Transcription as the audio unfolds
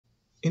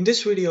In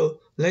this video,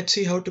 let's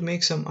see how to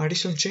make some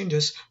additional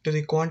changes to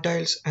the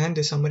quantiles and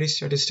the summary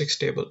statistics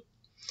table.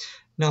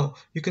 Now,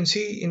 you can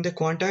see in the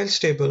quantiles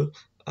table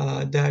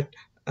that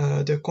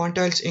the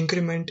quantiles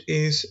increment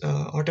is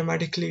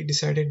automatically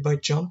decided by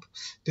jump.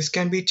 This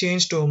can be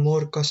changed to a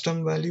more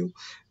custom value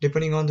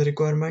depending on the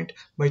requirement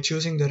by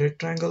choosing the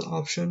rectangle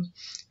option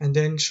and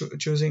then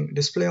choosing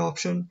display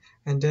option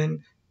and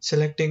then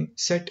selecting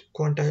set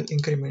quantile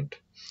increment.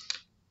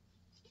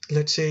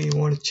 Let's say you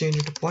want to change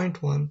it to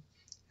 0.1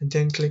 and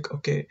then click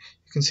OK.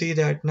 You can see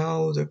that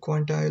now the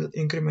quantile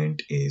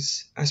increment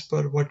is as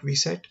per what we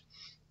set.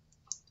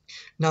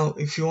 Now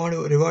if you want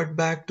to revert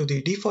back to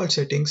the default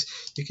settings,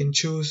 you can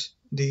choose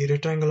the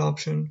rectangle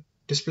option,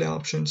 display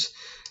options,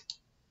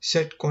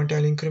 set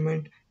quantile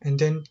increment, and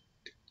then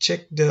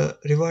check the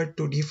revert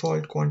to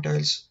default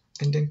quantiles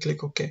and then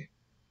click OK.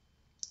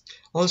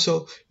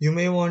 Also, you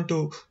may want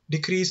to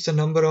decrease the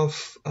number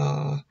of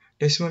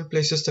decimal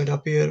places that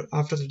appear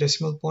after the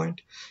decimal point.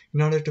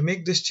 In order to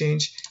make this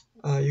change,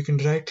 you can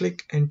right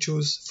click and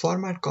choose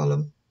format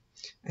column,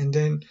 and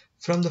then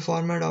from the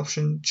format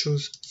option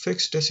choose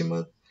fixed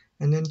decimal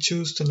and then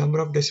choose the number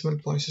of decimal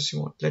places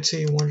you want. Let's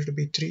say you want it to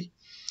be 3,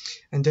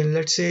 and then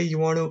let's say you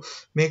want to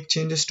make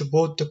changes to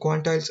both the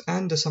quantiles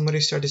and the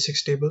summary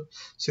statistics table.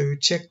 So you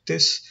check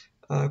this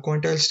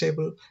quantiles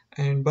table,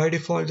 and by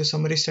default the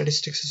summary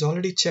statistics is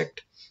already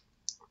checked,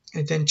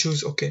 and then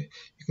choose OK.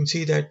 You can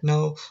see that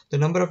now the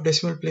number of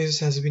decimal places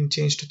has been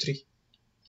changed to 3.